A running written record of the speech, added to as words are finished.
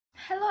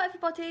Hello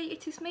everybody,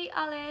 it is me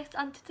Alice,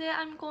 and today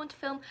I'm going to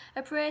film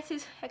a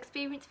braces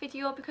experience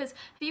video because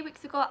a few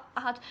weeks ago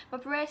I had my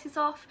braces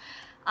off,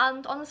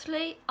 and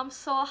honestly I'm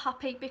so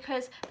happy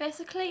because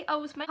basically I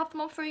was meant to have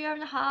them on for a year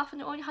and a half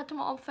and I only had them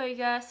on for a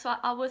year, so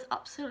I was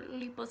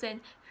absolutely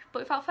buzzing. But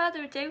without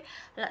further ado,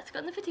 let's get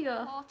on the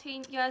video.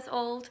 14 years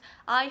old,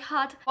 I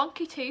had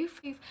wonky tooth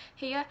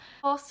here.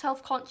 I was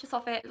self-conscious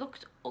of it. It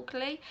looked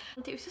ugly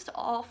and it was just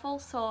awful,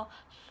 so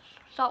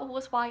that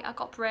was why I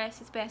got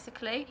braces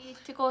basically. I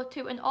needed to go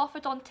to an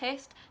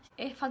orthodontist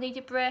if I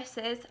needed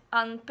braces,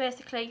 and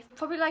basically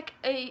probably like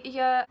a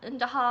year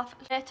and a half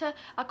later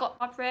I got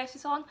my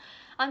braces on,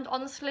 and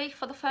honestly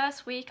for the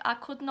first week I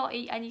could not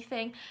eat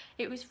anything.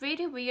 It was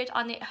really weird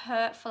and it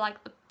hurt for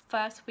like the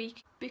first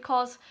week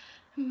because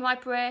my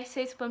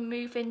braces were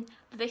moving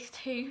this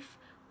tooth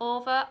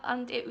over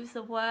and it was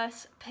the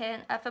worst pain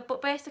ever,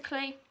 but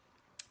basically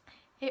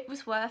it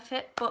was worth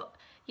it. But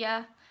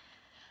yeah,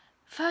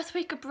 first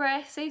week of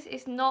braces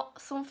is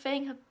not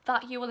something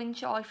that you will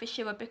enjoy for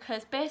sure,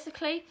 because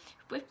basically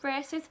with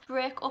braces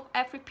break up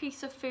every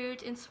piece of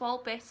food in small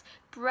bits.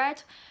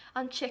 Bread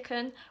and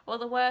chicken were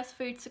the worst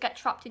foods to get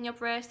trapped in your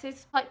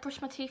braces. I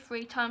brush my teeth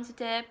 3 times a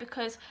day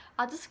because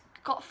I just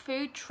got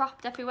food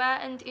trapped everywhere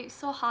and it's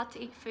so hard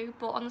to eat food,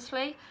 but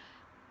honestly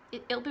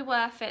it'll be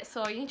worth it,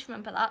 so you need to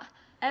remember that.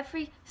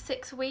 Every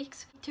 6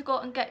 weeks to go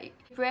and get your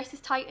braces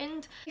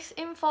tightened. This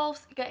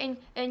involves getting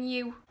a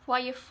new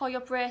wire for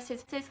your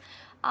braces.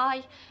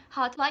 I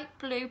had light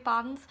blue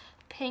bands,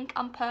 pink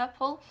and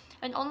purple,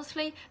 and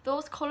honestly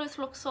those colours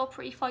look so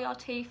pretty for your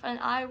teeth, and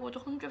I would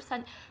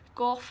 100%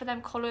 go for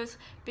them colours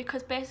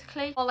because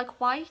basically or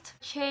like white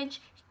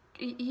change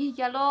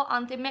yellow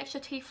and it makes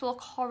your teeth look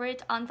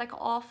horrid and like an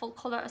awful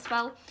colour as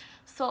well.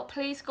 So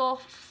please go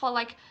for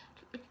like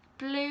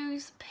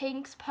blues,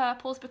 pinks,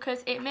 purples,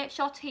 because it makes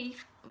your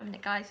teeth, a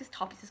minute guys, this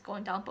top is just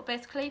going down, but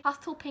basically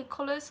pastel pink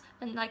colours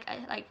and like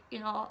you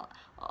know,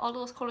 all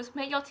those colours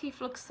make your teeth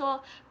look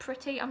so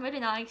pretty and really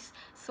nice.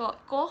 So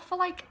go for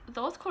like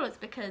those colours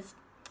because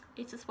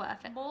it's just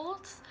worth it.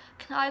 Molds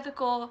can either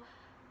go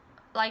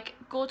like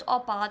good or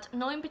bad,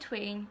 no in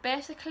between.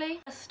 Basically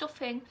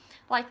stuffing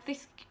like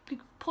this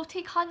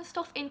putty kind of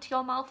stuff into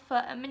your mouth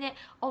for a minute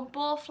on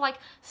both like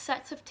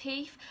sets of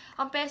teeth,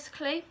 and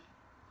basically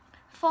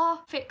for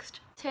fixed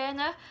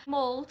retainer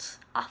moulds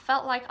I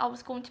felt like I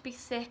was going to be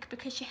sick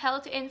because she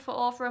held it in for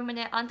over a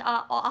minute and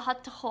I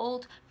had to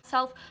hold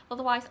myself,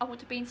 otherwise I would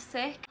have been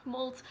sick.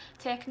 Moulds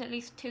taken at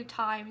least 2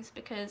 times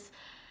because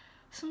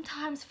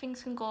sometimes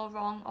things can go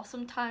wrong, or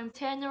sometimes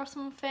retainer or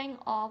something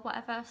or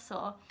whatever.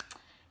 So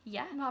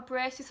yeah, my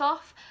braces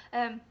off,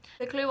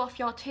 the glue off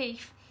your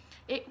teeth,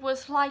 it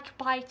was like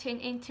biting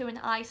into an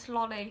ice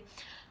lolly.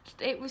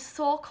 It was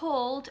so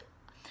cold,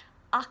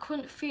 I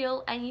couldn't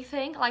feel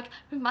anything, like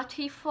my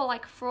teeth were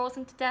like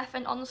frozen to death,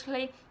 and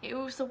honestly it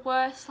was the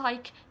worst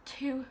like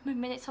 2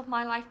 minutes of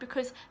my life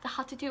because they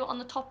had to do it on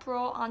the top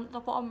row and the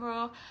bottom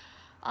row,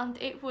 and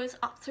it was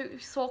absolutely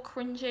so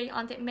cringy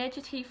and it made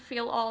your teeth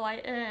feel all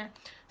like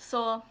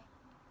so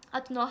I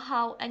don't know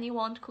how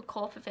anyone could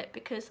cope with it,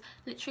 because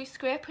literally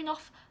scraping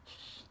off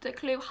the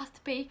glue has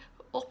to be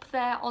up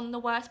there on the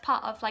worst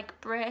part of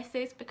like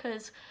braces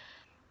because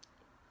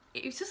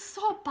it was just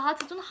so bad.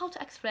 I don't know how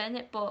to explain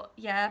it, but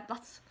yeah,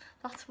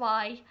 that's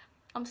why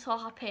I'm so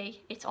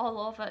happy it's all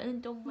over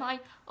and done. My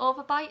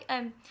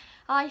overbite,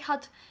 I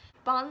had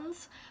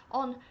bands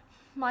on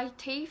my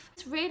teeth.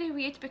 It's really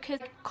weird because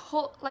I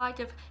cut like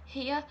of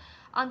here,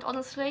 and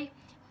honestly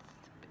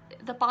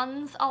the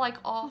bands are like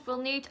off. We'll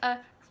need a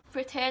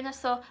retainer,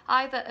 so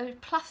either a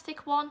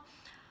plastic one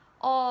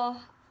or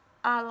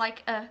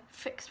like a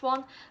fixed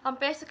one, and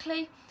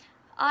basically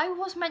I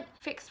was meant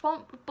fixed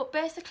one, but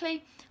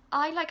basically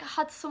I like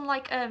had some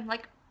like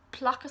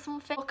plaque or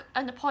something, book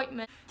an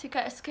appointment to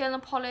get a scale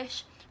and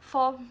polish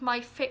for my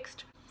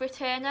fixed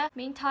retainer.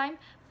 Meantime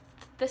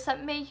they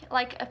sent me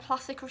like a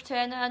plastic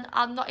retainer, and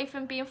I'm not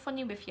even being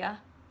funny with you,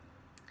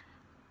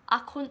 I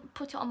couldn't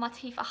put it on my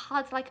teeth. I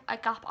had like a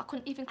gap, I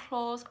couldn't even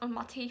close on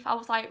my teeth. I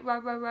was like rah,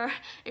 rah, rah.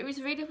 It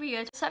was really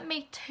weird. They sent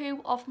me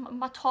 2 of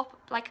my top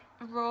like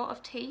row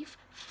of teeth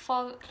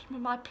for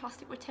my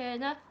plastic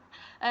retainer,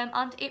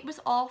 and it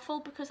was awful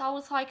because I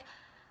was like,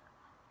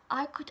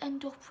 I could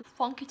end up with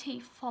wonky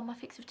teeth for my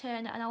fixed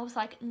retainer, and I was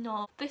like,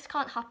 no, this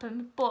can't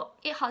happen, but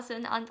it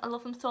hasn't, and I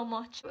love them so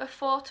much. A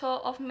photo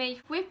of me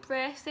with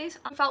braces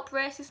and without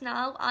braces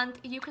now, and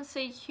you can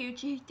see a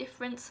huge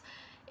difference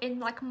in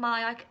like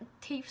my like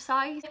teeth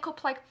size. Pick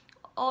up like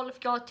all of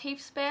your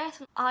teeth space,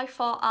 and I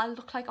thought I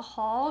looked like a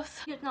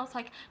horse, and I was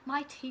like,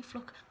 my teeth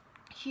look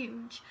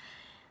huge.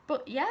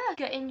 But yeah,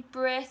 getting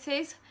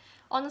braces,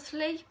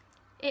 honestly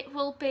it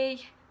will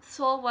be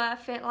so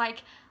worth it.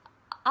 Like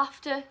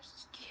after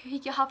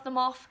you have them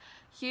off,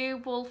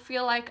 you will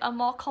feel like a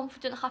more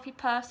confident, happy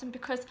person,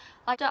 because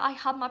like I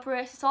had my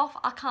braces off,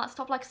 I can't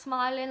stop like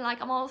smiling,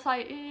 like I'm always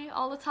like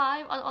all the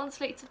time, and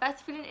honestly it's the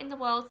best feeling in the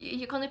world.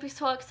 You're gonna be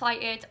so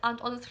excited, and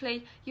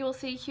honestly you will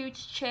see a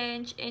huge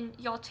change in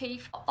your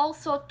teeth.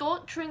 Also,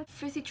 don't drink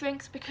fizzy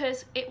drinks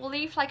because it will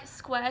leave like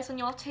squares on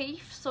your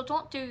teeth, so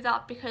don't do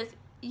that because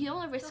you don't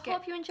want to risk it. I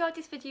hope you enjoyed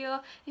this video.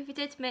 If you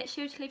did, make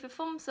sure to leave a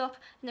thumbs up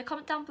and a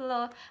comment down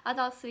below, and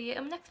I'll see you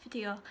in my next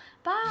video.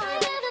 Bye!